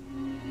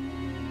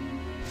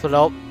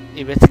 Follow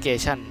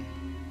investigation.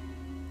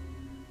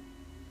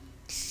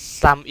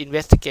 Some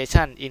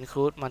investigation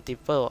include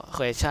multiple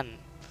question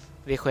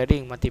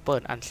requiring multiple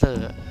answer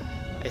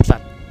ไอ้สั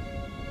ตว์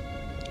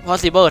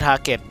possible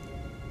target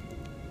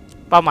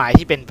เป้าหมาย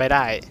ที่เป็นไปไ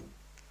ด้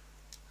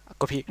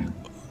กด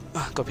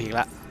ผิด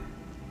ละ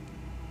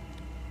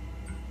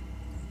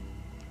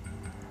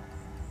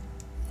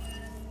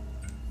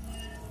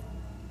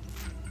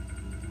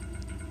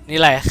นี่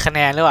แหละคะแน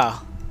นหรือเปล่า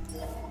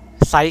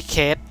ไซส์เค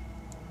ส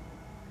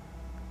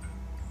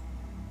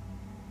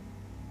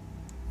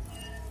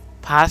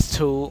pass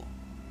through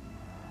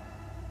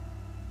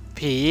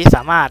ผีส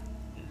ามารถ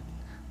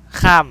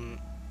ข้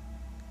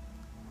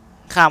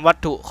ามวัต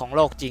ถุของโ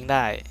ลกจริงไ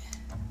ด้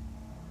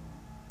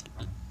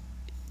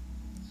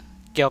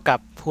เกี่ยวกับ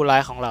ผู้ร้า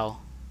ยของเรา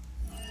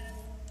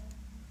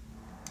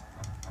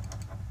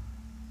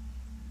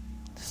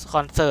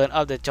concern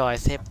of the joy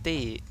safety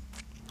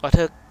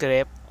water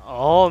grave อ๋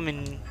อมัน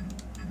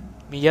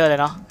มีเยอะเลย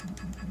เนาะ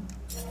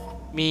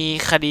มี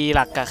คดีห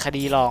ลักกับค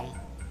ดีรอง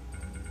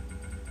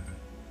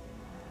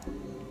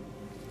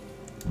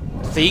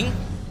สิง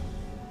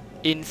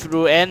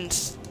influence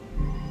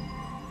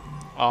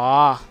อ๋อ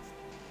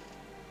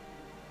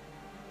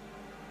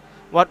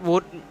what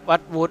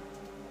would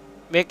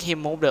make him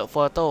move the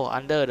photo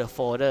under the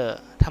folder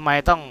ทำไม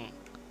ต้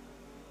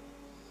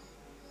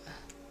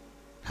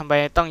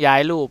องย้า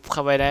ยรูปเข้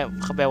า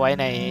ไปไว้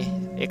ใน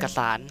เอกส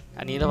าร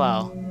อันนี้หรือเปล่า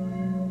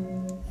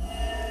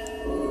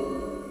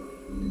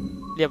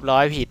เรียบร้อ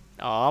ยผิด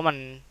อ๋อมัน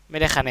ไม่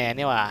ได้คะแนน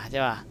นี่หว่าใ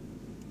ช่ป่ะ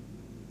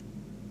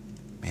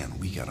Man,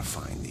 we gotta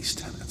find these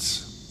tenants.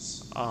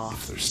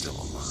 If they're still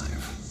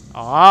alive.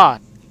 อ๋อ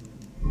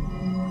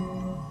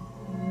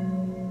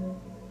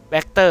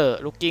Vector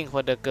looking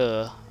for the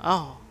girl อ้า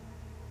ว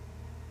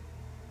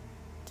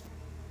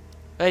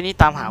ฮ้ยนี่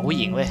ตามหาผู้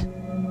หญิงเว้ย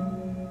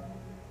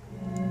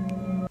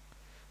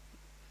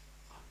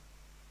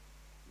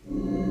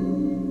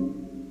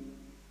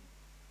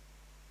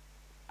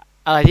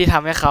อะไรที่ท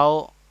ำให้เขา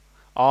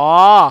อ๋อ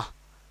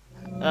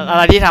อะไ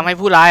รที่ทำให้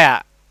ผู้ร้ายอ่ะ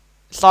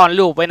ซ่อน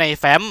รูปไว้ใน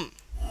แฟ้ม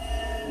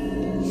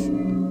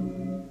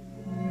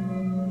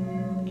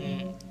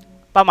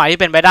เป้าหมายที่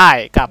เป็นไปได้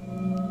กับ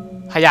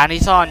พยาน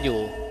ที่ซ่อนอยู่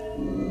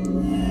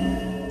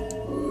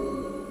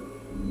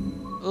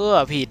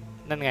ผิด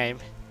นั่นไง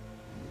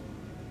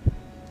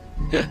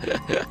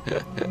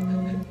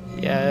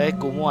เย้ย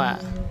กูมั่ว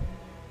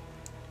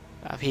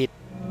ผิด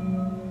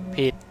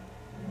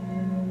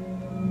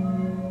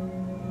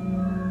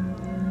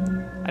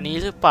อันนี้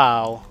หรือเปล่า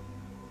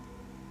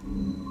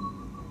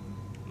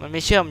มันไ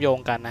ม่เชื่อมโยง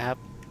กันนะครับ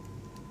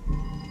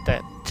แต่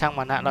ช่าง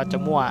มันนะเราจะ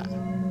มั่ว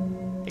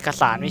เอก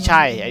สารไม่ใ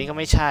ช่อันนี้ก็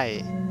ไม่ใช่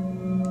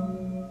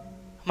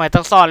ทำไมต้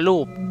องซ่อนรู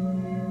ป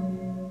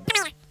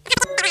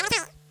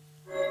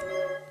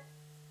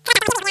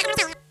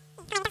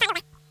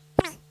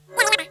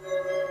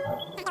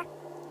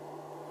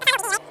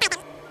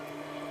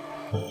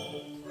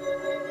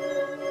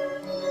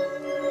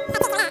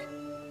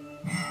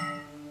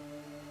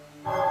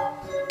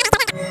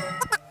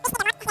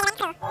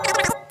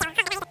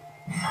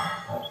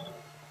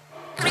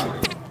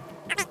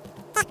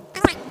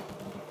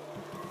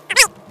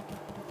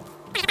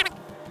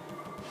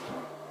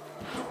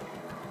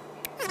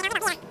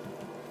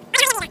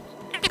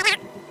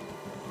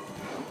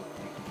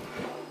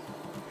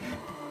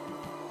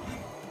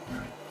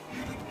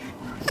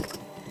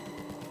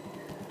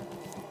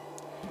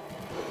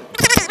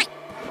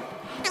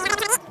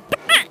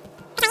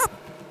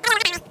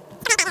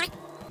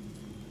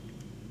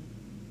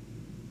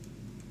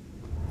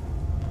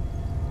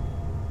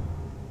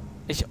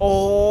โอ้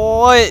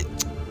ย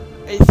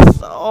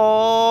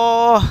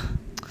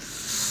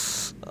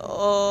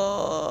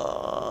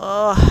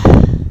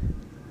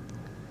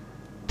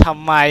ท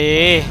ำไม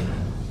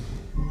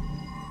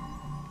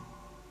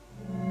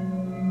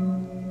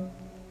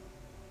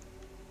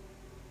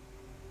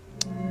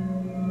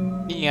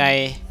นี่ไง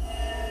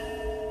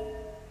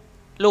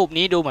รูป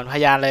นี้ดูเหมือนพ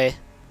ยานเลย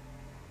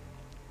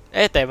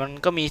แต่มัน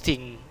ก็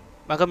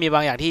มีบา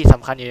งอย่างที่ส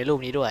ำคัญอยู่ในรู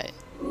ปนี้ด้วย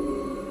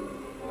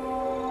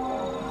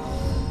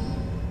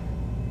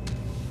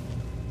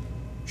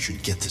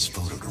Should get this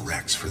photo to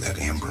Rex for that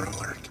Amber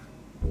Alert.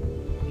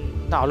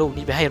 ต้องเอารูป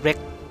นี้ไปให้เร็ก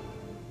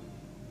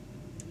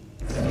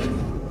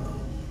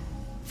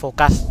โฟ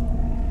กัส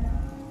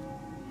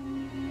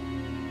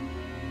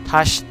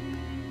ทัช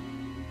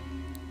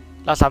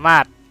เราสามา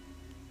รถ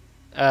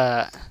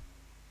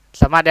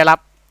ได้รับ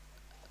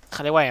เข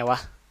าเรียกว่าไงวะ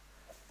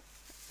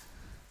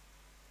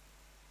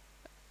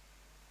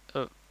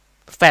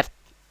แฟลช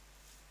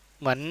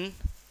เหมือน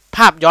ภ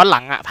าพย้อนหลั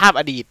งอะภาพ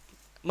อดีต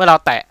เมื่อเรา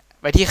แตะ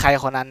ไปที่ใคร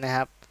คนนั้นนะค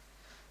รับ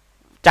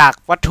จาก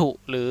วัตถุ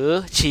หรือ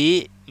ชี้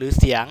หรือ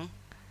เสียง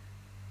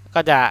ก็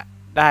จะ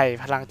ได้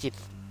พลังจิต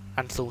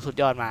อันสูงสุด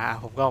ยอดมา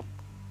ผมก็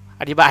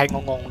อธิบาย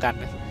งงๆกัน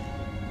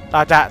เร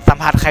าจะสัม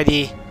ผัสใคร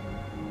ดี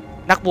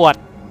นักบวช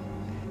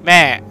แม่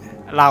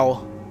เรา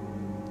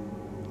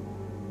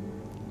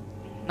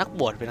นัก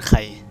บวชเป็นใคร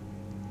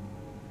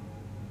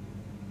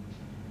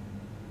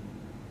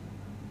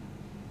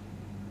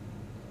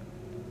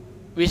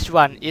Which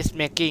one is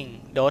making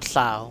those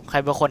sound ใคร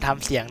เป็นคนท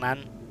ำเสียงนั้น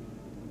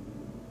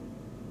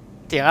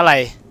เสียงอะไร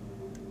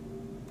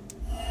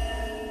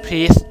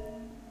Please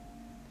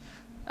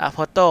a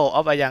photo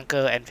of a young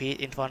girl and please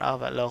in front of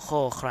a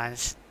local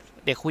crunch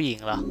เด็กผู้หญิง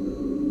เหรอ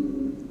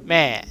แ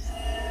ม่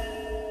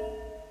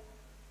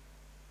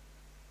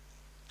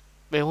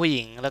เป็นผู้ห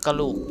ญิงแล้วก็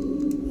ลูก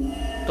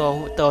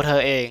ตัวเธ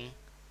อเอง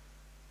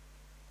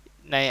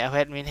ในอพ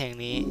าร์ตเมนต์แห่ง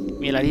นี้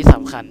มีอะไรที่ส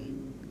ำคัญ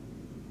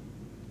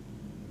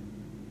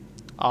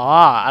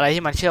อะไร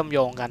ที่มันเชื่อมโย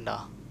งกันเหรอ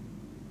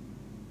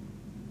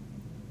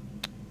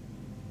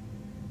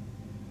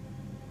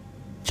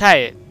ใช่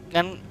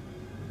งั้น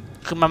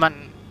คือ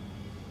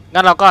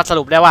งั้นเราก็ส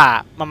รุปได้ว่า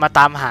มันมาต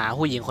ามหา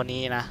ผู้หญิงคน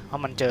นี้นะเพรา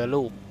ะมันเจอ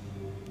รูป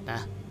นะ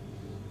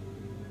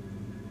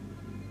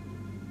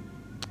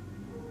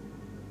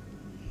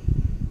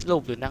รู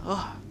ปหรือนะ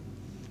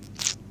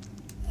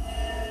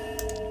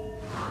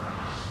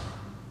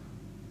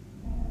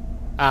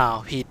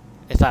ผิด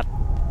ไอสัตว์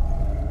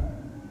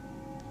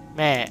แ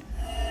ม่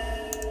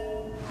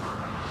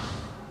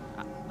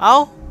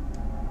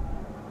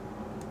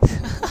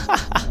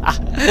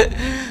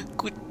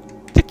กู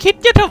จะคิด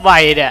จะทำไม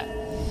เนี่ย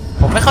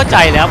ผมไม่เข้าใจ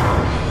แล้ว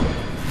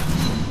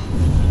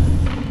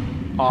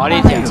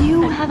Do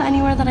you have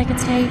anywhere that I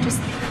could stay just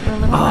for a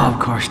little bit? Of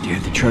course, dear.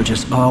 The church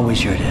is always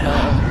here to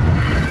help.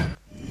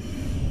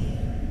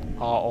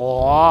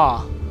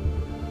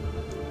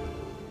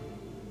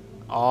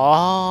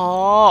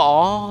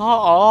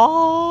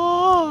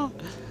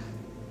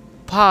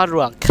 พ่อหล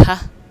วงคะ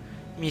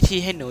มีที่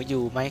ให้หนูอ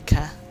ยู่ไหมค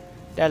ะ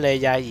ได้เลย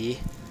ยาหยี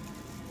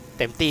เ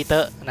ต็มตีเต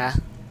อะนะ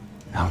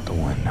Out the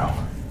window.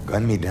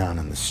 Gunned me down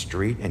in the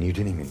street and you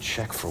didn't even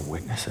check for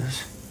witnesses?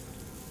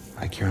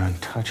 Like you're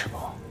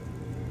untouchable.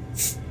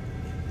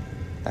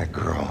 That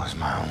girl is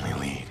my only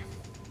lead.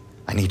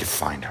 I need to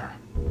find her.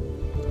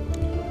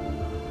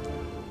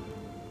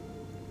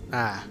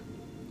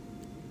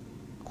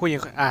 คุย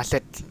เสร็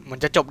จเหมือน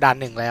จะจบด่า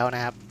น1แล้วน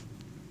ะครับ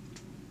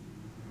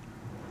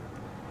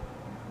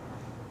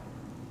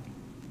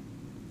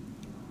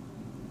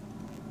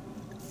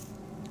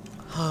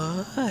เ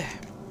ฮ้ย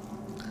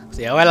เ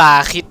สียเวลา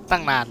คิดตั้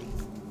งนาน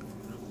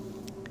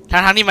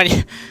ทั้งที่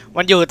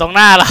มันอยู่ตรงห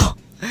น้าเรา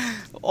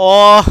โอ้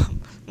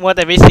มัวแ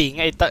ต่ไปสิง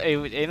ไ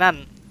อ้นั่น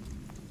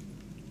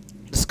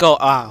let's go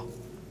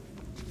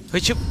เฮ้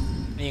ยชุบ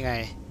นี่ไง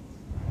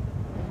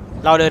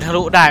เราเดินทะ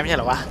ลุได้ไม่ใช่เ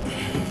หรอวะ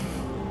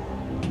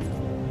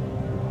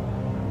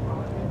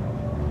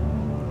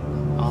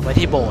ไป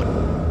ที่โบสถ์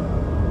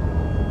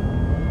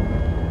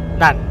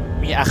นั่น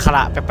มีอักขร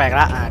ะแปลกๆ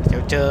ละเดี๋ย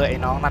วเจอไอ้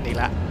น้องนั่นอีก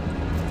ละ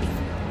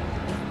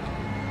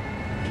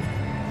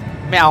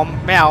ไม่เ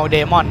อาเด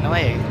มอนนะเ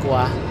ว้ยกลัว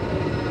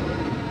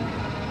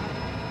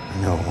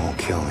No, it won't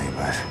kill me,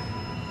 but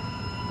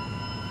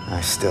I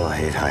still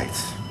hate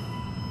heights.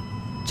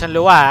 ฉัน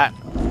รู้ว่า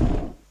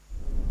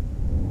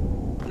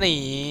นี่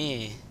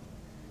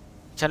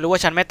ฉันรู้ว่า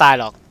ฉันไม่ตาย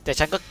หรอกแต่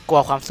ฉันก็กลั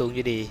วความสูงอ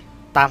ยู่ดี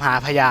ตามหา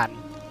พยาน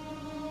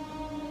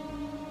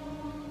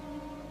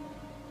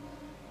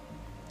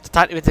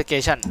Start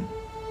investigation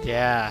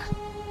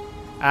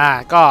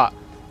ก็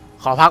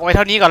ขอพักไว้เ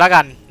ท่านี้ก่อนแล้ว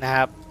กันนะค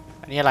รับ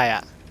อันนี้อะไร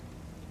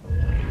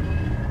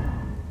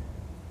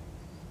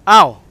อ้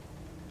าว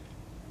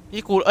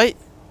นี่กู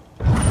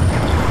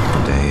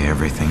Today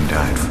everything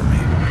died for me.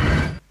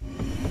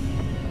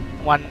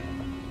 One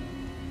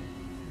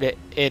the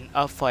end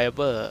of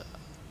forever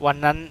วัน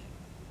นั้น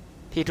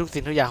ที่ทุกสิ่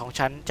งทุกอย่างของ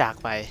ฉันจาก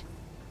ไป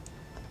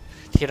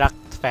ที่รัก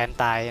แฟน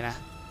ตายนะ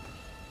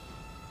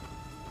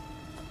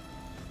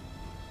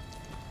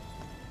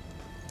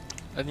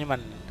แล้วนี่มั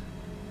น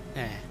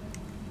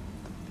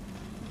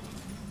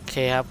โอเค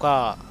ครับก็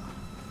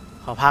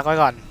ขอพักไว้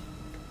ก่อน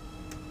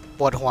ป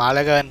วดหัวเห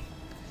ลือเกิน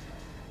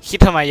คิด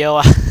ทำไมเยอะ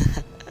วะ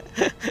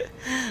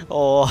โ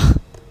อ้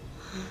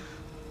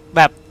แบ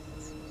บ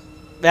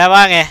ว่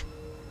าไง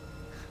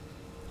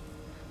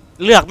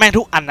เลือกแม่ง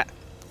ทุกอัน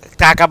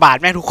กากบาท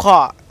แม่งทุกข้อ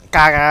ก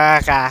า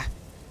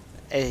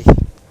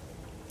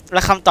แล้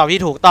วคำตอบ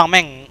ที่ถูกต้องแ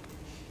ม่ง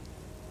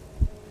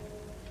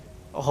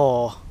โอ้โห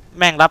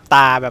แม่งรับต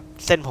าแบบ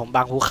เส้นผมบ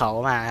างภูเขา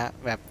มา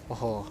แบบโอ้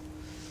โห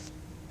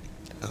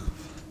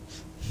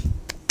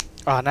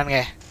นั่นไง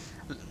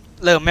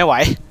เริ่มไม่ไหว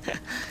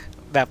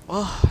แบบ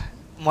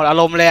หมดอา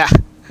รมณ์เลย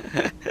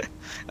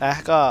นะ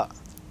ก็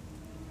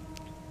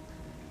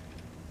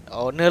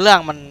เนื้อเรื่อง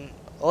มัน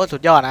สุ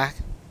ดยอดนะ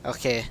โอ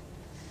เค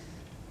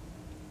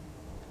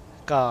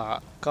ก็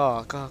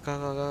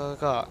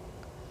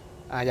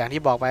อย่าง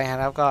ที่บอกไปค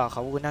รับก็ขอ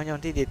บคุณท่านผู้ช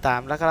มที่ติดตาม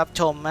แล้วก็รับ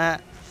ชม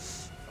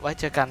ไว้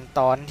เจอกัน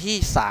ตอนที่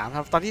3ค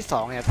รับตอนที่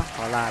2เนี่ยต้องข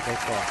อลาไป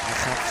ก่อนนะ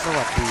ครับส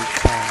วัสดี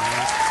ครั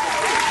บ